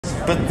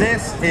but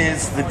this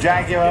is the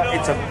Jaguar.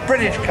 It's a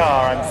British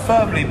car, I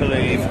firmly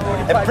believe.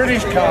 A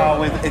British car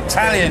with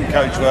Italian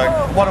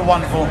coachwork. What a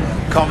wonderful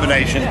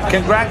combination.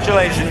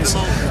 Congratulations,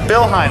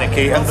 Bill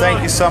Heineke, and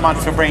thank you so much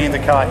for bringing the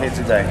car here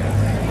today.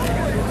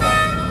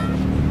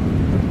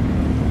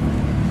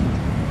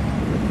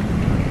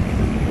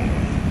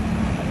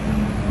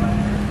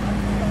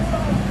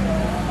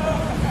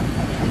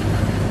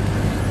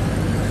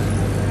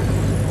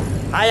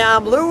 Hi,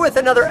 I'm Lou with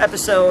another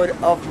episode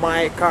of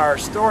My Car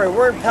Story.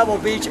 We're in Pebble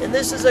Beach, and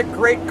this is a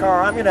great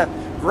car. I'm going to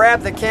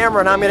grab the camera,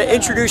 and I'm going to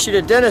introduce you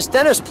to Dennis.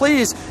 Dennis,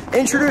 please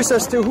introduce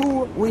us to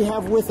who we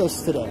have with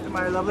us today.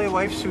 My lovely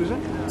wife,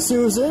 Susan.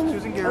 Susan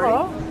Susan Garrity.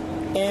 Hello.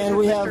 And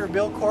we have Mr.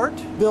 Bill Court.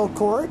 Bill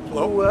Court.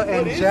 Who,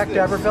 and Zach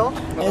Daberfeld.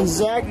 And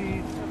Zach.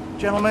 The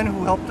gentleman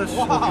who helped us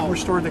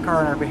restore the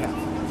car on our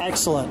behalf.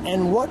 Excellent.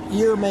 And what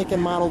year, make,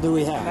 and model do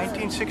we have?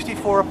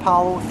 1964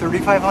 Apollo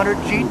 3500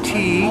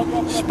 GT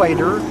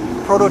Spyder,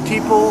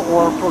 prototypal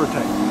or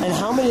prototype. And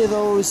how many of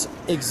those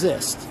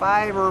exist?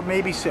 5 or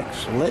maybe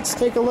 6. Let's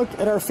take a look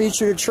at our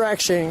featured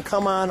attraction.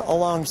 Come on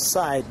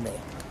alongside me.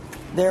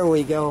 There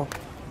we go.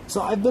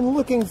 So I've been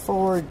looking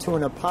forward to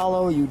an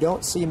Apollo. You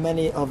don't see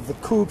many of the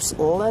coupes,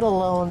 let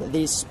alone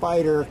the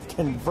Spyder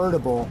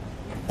convertible.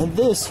 And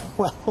this,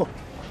 well,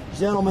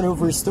 gentlemen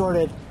who've restored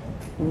it,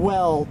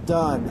 well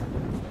done.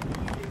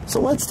 So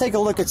let's take a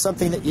look at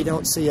something that you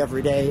don't see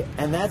every day,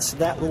 and that's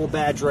that little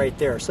badge right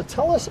there. So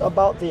tell us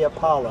about the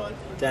Apollo,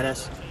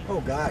 Dennis.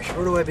 Oh gosh,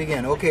 where do I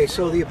begin? Okay,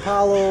 so the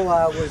Apollo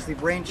was the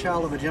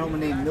brainchild of a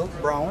gentleman named Milt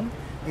Brown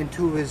and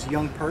 2 of his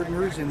young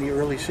partners in the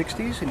early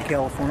 60s in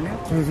California.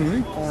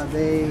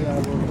 They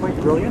were quite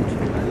brilliant.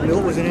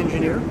 Milt was an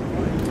engineer.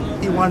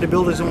 He wanted to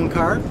build his own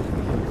car,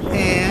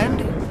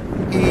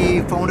 and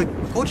he found a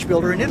coach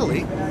builder in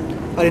Italy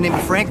by the name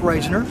of Frank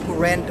Reisner, who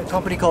ran a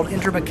company called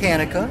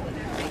Intermechanica.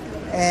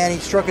 And he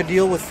struck a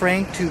deal with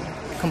Frank to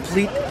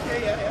complete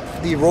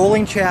the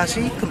rolling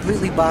chassis,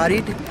 completely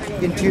bodied,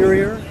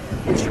 interior,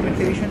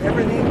 instrumentation,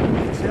 everything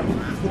except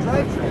the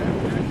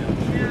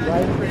drivetrain. The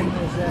drivetrain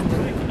was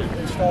then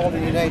installed in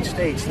the United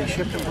States. They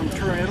shipped them from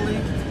Turin, Italy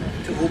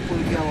to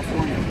Oakland,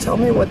 California. Tell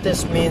me what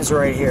this means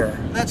right here.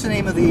 That's the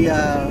name of the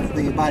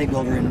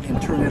bodybuilder in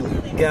Turin,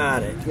 Italy.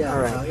 Got it. Yeah,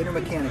 all right.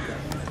 Intermechanica.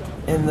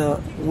 And the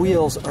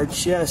wheels are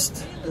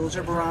just... Those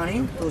are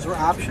Barani. Those were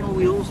optional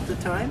wheels at the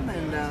time,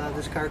 and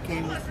this car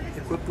came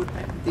equipped with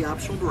the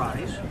optional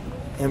Baranis.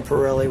 And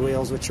Pirelli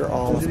wheels, which are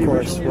all, Those of are the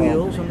course, original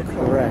wheels on the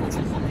car. correct.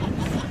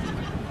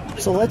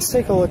 So let's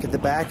take a look at the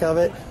back of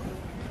it.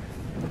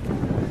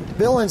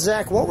 Bill and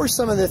Zach, what were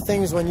some of the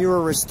things when you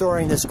were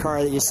restoring this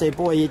car that you say,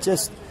 boy,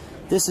 this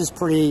is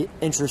pretty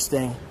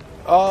interesting?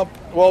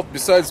 Well,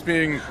 besides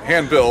being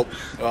hand-built,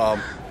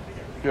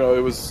 you know,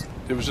 it was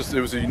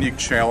a unique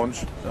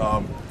challenge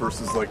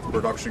versus like the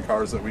production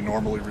cars that we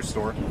normally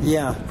restore.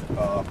 Yeah.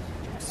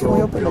 So,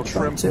 you know,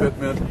 trim,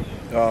 fitment,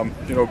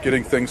 you know,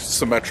 getting things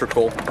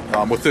symmetrical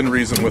within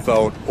reason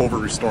without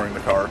over-restoring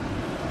the car.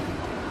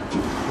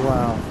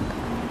 Wow.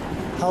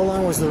 How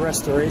long was the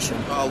restoration?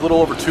 A little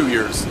over 2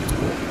 years.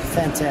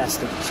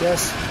 Fantastic.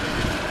 Just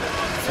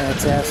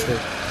fantastic.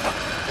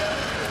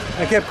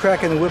 I kept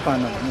cracking the whip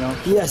on them, you know.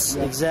 Yes,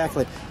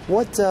 exactly.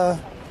 What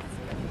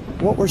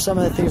were some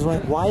of the things,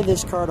 why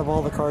this car of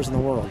all the cars in the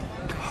world?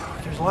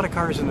 There's a lot of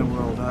cars in the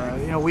world.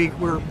 You know,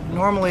 we're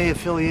normally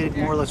affiliated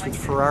more or less with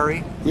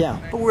Ferrari. Yeah.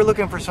 But we're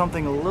looking for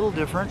something a little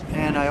different,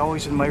 and I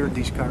always admired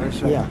these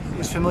cars. Yeah. I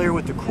was familiar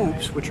with the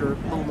coupes, which are a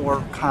little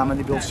more common.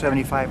 They built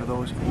 75 of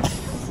those.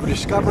 We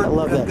discovered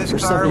that this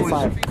car was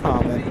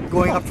common.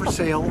 going up for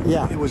sale.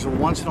 Yeah. It was a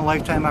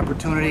once-in-a-lifetime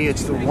opportunity.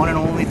 It's the one and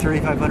only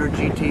 3500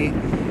 GT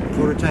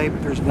prototype.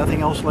 There's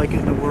nothing else like it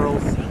in the world.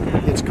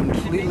 It's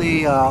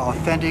completely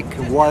authentic.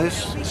 It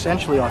was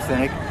essentially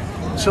authentic.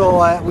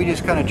 So we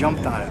just kind of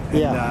jumped on it.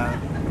 Yeah.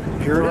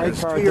 And, here it is,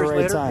 2 car at years the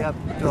right later. time. Yep.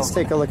 Let's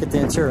take a look at the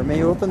interior. May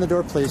you open the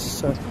door, please,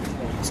 so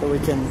we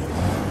can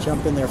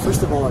jump in there.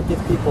 First of all, I'll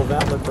give people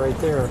that look right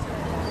there.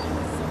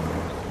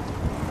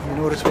 You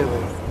notice we have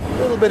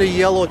a little bit of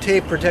yellow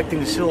tape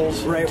protecting the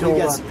sills until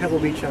Pebble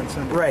Beach on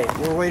Sunday. Right.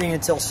 We're waiting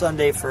until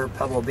Sunday for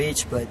Pebble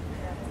Beach, but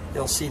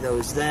you'll see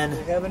those then.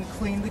 We haven't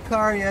cleaned the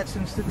car yet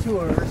since the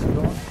tour, so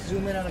don't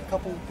zoom in on a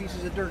couple of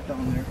pieces of dirt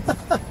down there.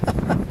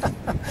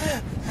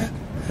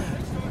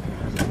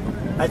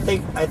 I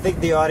think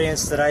the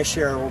audience that I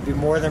share will be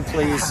more than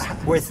pleased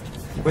with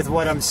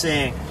what I'm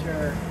seeing.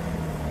 Sure.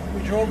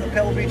 We drove the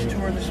Pebble Beach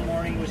tour this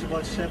morning. It was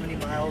about 70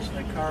 miles, and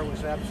the car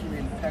was absolutely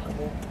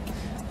impeccable.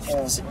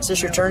 Is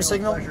this your turn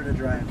signal? Pleasure to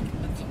drive.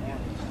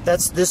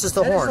 This is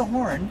the horn. That is the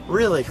horn.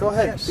 Really? Go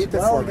ahead. Yes. Beep it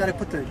Well, for we me. got to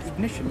put the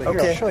ignition. But Okay.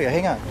 here, I'll show you.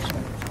 Hang on.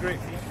 Great.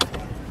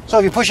 So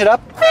if you push it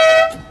up,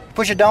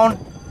 push it down,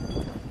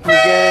 you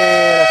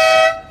get.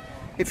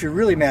 If you're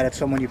really mad at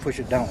someone, you push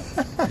it down.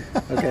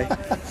 Okay.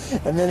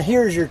 And then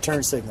here's your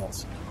turn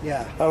signals.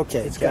 Yeah.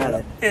 Okay, got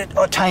it. It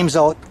times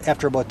out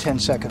after about 10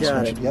 seconds.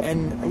 Got it. Yep.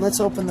 And let's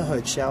open the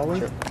hood, shall we?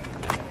 Sure.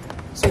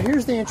 So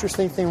here's the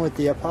interesting thing with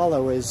the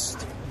Apollo is,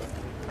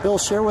 Bill,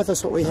 share with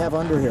us what we have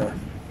under here.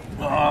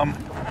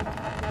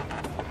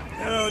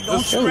 good.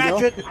 Don't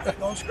scratch it.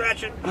 Don't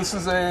scratch it. This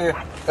is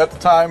at the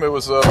time, it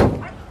was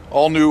a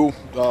all new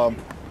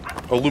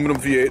aluminum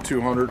V8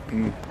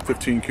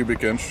 215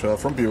 cubic inch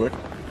from Buick.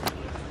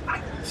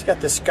 It's got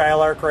the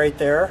Skylark right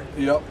there.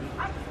 Yep.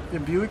 The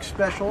Buick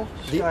Special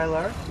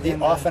Skylark. The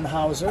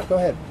Offenhauser. Go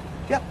ahead.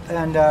 Yep.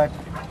 And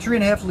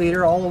 3.5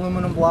 liter, all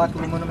aluminum block,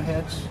 aluminum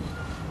heads.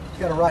 It's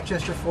got a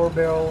Rochester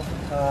 4-barrel,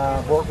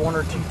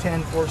 BorgWarner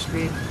T10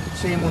 4-speed.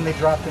 Same when they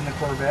dropped in the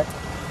Corvette.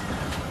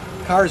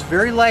 Car is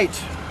very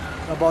light,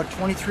 about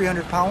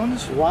 2,300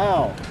 pounds.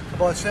 Wow.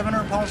 About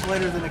 700 pounds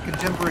lighter than a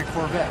contemporary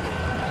Corvette.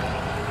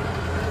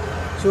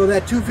 So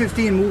that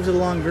 215 moves it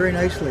along very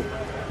nicely.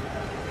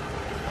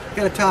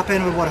 Got a top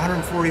end of about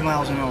 140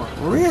 miles an hour.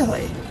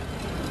 Really?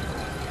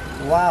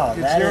 Wow.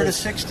 It's 0 to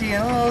 60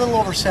 in a little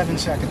over 7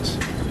 seconds,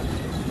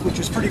 which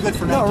is pretty good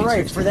for 1963. No,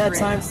 right. For that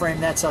time frame,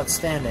 that's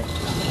outstanding.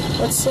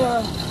 Let's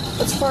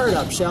fire it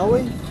up, shall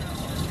we?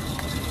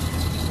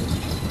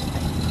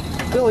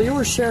 Bill, you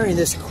were sharing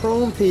this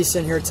chrome piece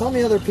in here. Tell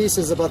me other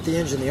pieces about the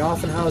engine, the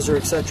Offenhauser,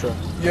 etc.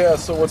 Yeah,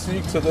 so what's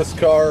unique to this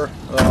car,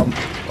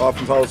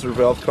 Offenhauser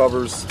valve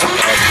covers,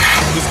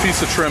 this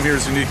piece of trim here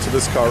is unique to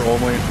this car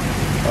only.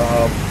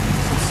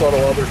 Some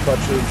subtle other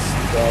touches,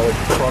 like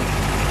the front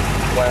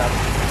flap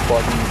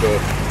button,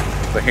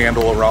 the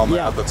handle around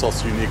that, that's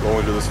also unique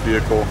only to this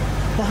vehicle.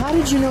 Now, how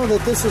did you know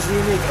that this is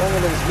unique only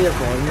to this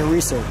vehicle in your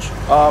research?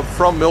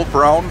 From Milt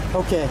Brown.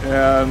 Okay.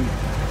 And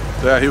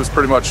yeah, he was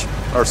pretty much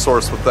our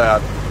source with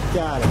that.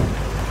 Got it.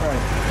 All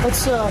right.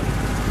 Let's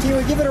can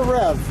we give it a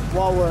rev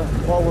while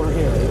we're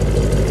here?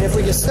 And if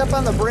we just step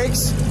on the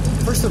brakes,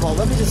 first of all,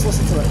 let me just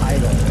listen to it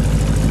idle.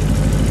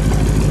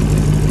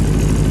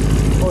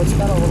 Oh, it's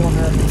got a little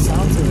American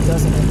sound to it,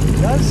 doesn't it?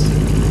 It does.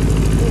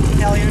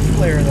 Italian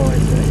flair, though,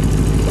 I'd say.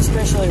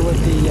 Especially with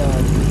the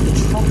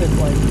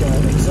trumpet-like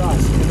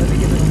exhaust. Let me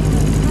give it.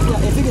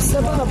 Yeah, if you can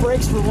step on the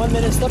brakes for 1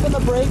 minute, step on the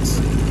brakes,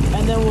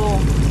 and then we'll.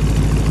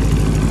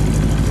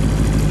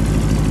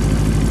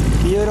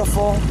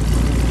 Beautiful.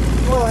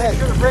 Go ahead.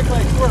 Sure, the brake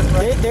lights work,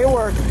 right? They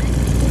work.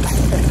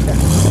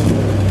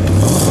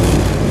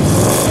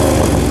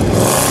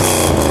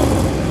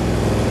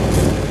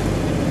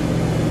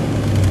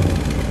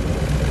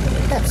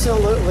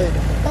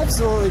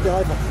 Absolutely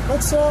delightful.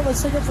 Let's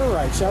take it for a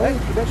ride, shall we?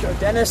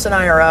 Dennis and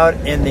I are out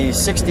in the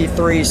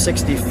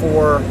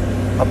 63-64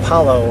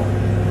 Apollo,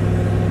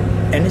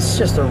 and it's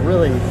just a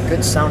really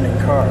good sounding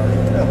car.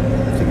 Yeah, I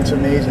think it's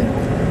amazing.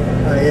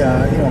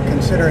 You know,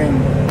 considering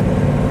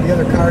the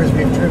other cars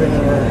we've driven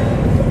in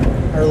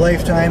our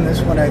lifetime,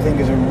 this one I think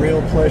is a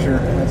real pleasure.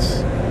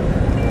 That's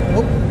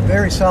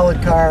very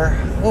solid car.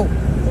 Oh,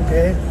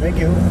 okay, thank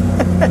you.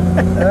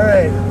 All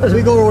right,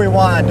 we go where we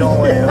want,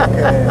 don't we?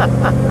 Okay.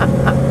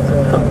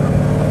 So,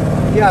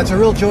 yeah, it's a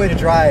real joy to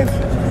drive.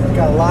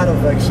 Got a lot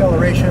of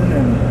acceleration,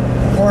 and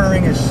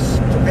cornering is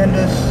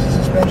stupendous.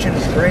 Suspension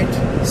is great.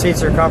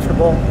 Seats are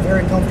comfortable.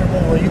 Very comfortable.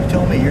 Well, you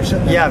tell me. You're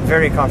sitting. Yeah,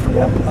 very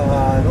comfortable.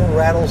 No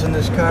rattles in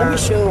this car. Let me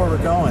show you where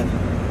we're going.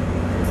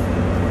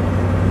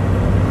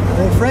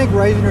 Well, Frank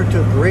Reisner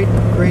took great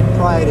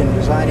pride in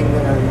designing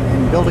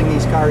and building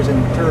these cars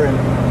in Turin,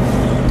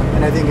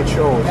 and I think it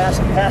shows.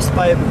 Passed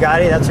by a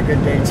Bugatti, that's a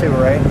good day too,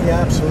 right?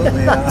 Yeah,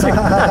 absolutely. not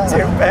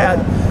too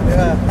bad.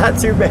 Yeah. Not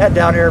too bad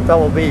down here at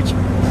Pebble Beach.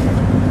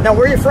 Now,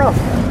 where are you from?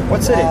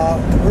 What city?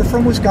 We're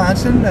from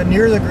Wisconsin,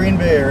 near the Green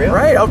Bay area.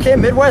 Right, okay,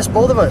 Midwest,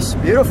 both of us.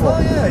 Beautiful. Oh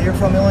yeah, you're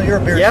from Illinois. You're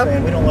a Bears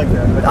fan. We don't like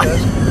that, but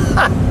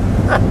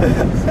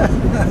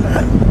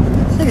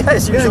you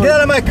guys usually, get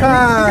out of my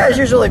car. You guys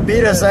usually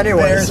beat us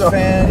anyway. Bears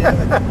fan.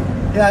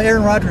 Yeah,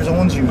 Aaron Rodgers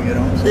owns you, you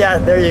know. So. Yeah,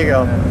 there you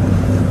go.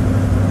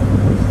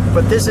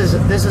 But this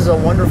is a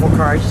wonderful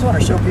car. I just want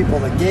to show people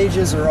the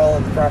gauges are all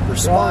in the proper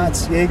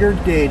spots. Jaeger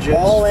gauges,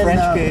 all in,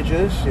 French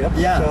gauges. Yep.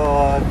 Yeah.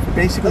 So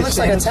basically, it looks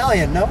like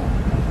Italian, no?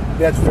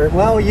 That's very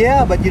well.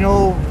 Yeah, but you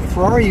know,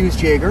 Ferrari used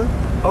Jaeger.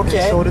 Okay.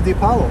 And so did the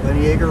Apollo, and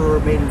Jaeger were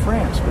made in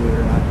France, believe it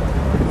or not.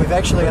 We've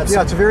actually got.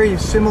 Yeah, it's a very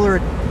similar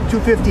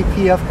 250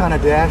 PF kind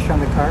of dash on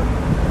the car.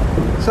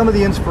 Some of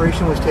the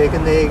inspiration was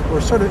taken. They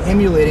were sort of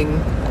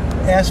emulating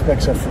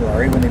aspects of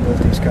Ferrari when they built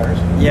these cars.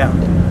 Yeah.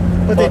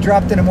 But they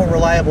dropped in a more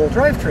reliable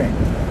drivetrain.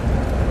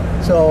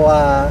 So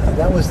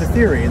that was the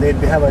theory. They'd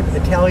have an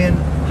Italian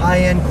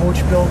high-end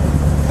coach-built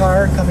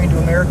car coming to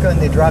America, and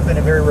they drop in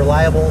a very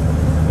reliable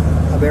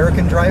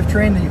American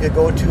drivetrain that you could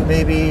go to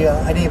maybe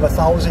any of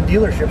 1,000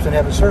 dealerships and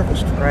have it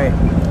serviced. Right.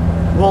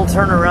 We'll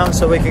turn around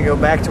so we can go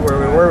back to where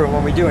we were.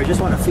 When we do, I just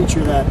want to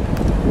feature that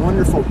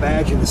wonderful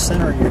badge in the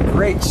center and your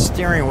great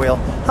steering wheel.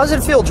 How does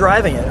it feel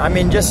driving it? I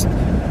mean, just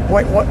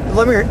let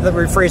me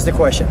rephrase the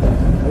question.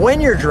 When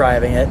you're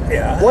driving it,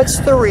 what's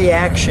the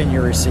reaction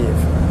you receive?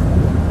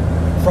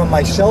 From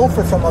myself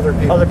or from other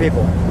people? Other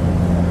people.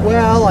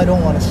 Well, I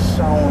don't want to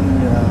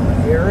sound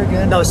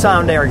arrogant. No,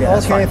 sound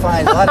arrogant. Okay,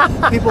 fine. A lot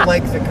of people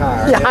like the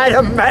car. Yeah, I'd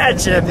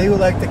imagine. They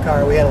like the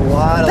car. We had a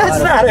lot of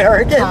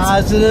arrogant.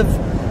 Positive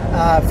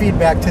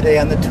feedback today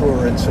on the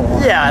tour and so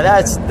on. Yeah,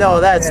 that's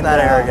not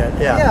arrogant.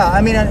 Yeah. Yeah,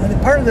 I mean,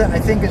 part of that I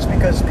think is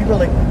because people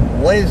are like,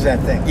 What is that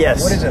thing?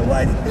 Yes. What is it?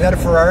 Is that a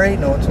Ferrari?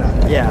 No, it's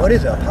not. Yeah. What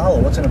is it?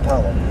 Apollo? What's an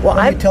Apollo? Well,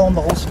 Let me tell them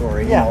the whole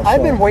story. Yeah, you know,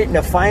 I've been waiting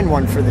to find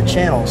one for the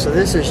channel, so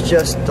this is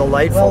just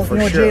delightful for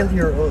sure.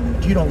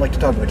 You don't like to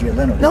talk about Jay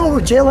Leno. No,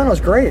 Jay Leno's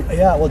great.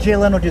 Yeah, well, Jay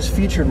Leno just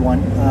featured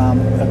one,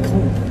 a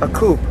coupe. A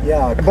coupe.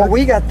 Yeah. But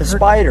we got the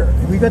Spyder.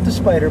 We got the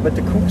Spyder, but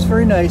the coupe's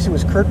very nice. It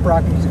was Kurt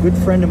Brock. He's a good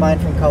friend of mine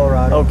from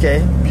Colorado.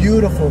 Okay.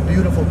 Beautiful,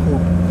 beautiful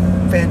coupe.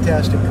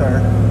 Fantastic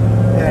car.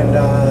 And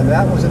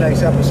that was a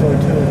nice episode,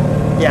 too.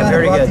 Yeah,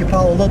 very good. The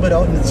Apollo a little bit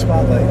out into the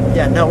spotlight.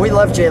 Yeah, no, we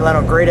love Jay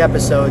Leno. Great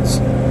episodes.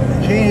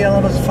 Jay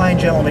Leno's a fine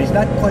gentleman. He's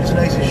not quite as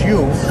nice as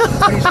you,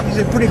 but he's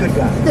a pretty good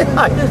guy.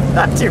 Yeah,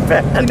 not too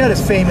bad. He's not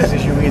as famous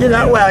as you either.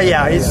 Well,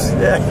 yeah, he's...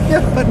 yeah,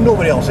 but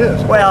nobody else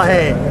is. Well,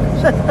 hey.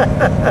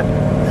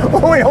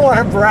 We don't want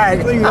to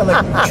brag. Well, you got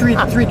like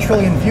 3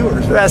 trillion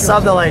viewers. Yeah,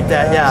 something like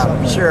that, yeah,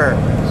 something. sure.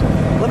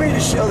 Let me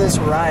just show this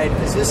ride,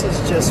 because this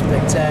is just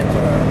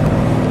spectacular.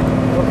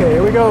 Okay,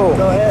 here we go.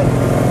 Go ahead.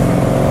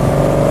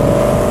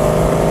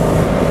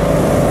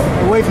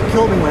 My wife would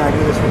kill me when I do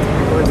this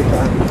with the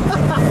car.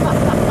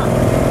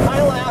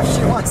 I laugh,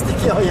 she wants to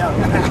kill you.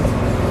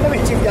 I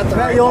mean, you've got the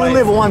right You only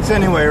wife. live once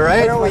anyway,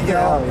 right? There we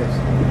go.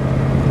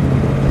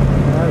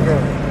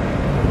 Okay.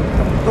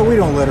 But we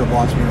don't let her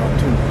boss me around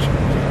too much.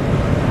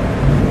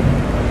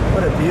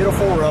 What a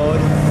beautiful road.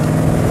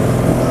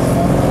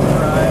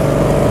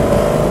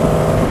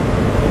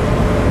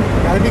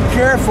 Gotta be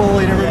careful,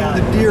 you never know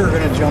the deer are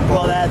gonna jump Well,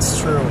 over. that's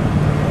true.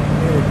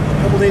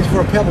 A couple days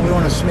before Pebble, we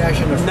don't want to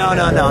smash into. No,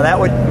 that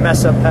would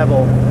mess up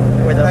Pebble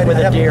with a I'd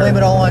have deer. to blame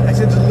it all on. I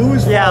said to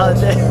lose. Yeah,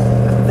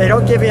 they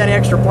don't give you any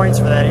extra points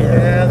for that either.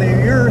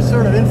 Yeah, you're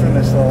sort of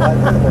infamous though. I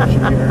heard about you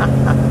here.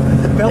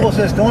 Pebble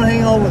says, "Don't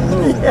hang out with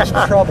Lou. Yeah. It's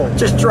trouble."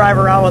 Just drive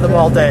around with them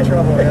all day.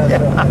 Trouble.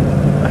 Yeah.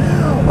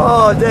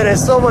 Oh,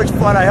 Dennis, so much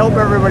fun. I hope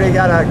everybody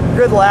got a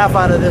good laugh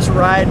out of this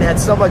ride and had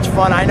so much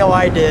fun. I know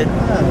I did.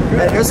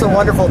 And it was a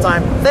wonderful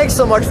time. Thanks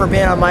so much for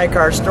being on My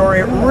Car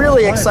Story.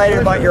 Really excited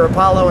about your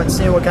Apollo and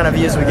seeing what kind of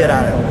views we get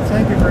on it.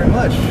 Thank you very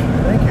much.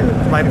 Thank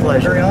you. My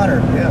pleasure. Very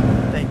honored. Yeah.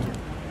 Thank you.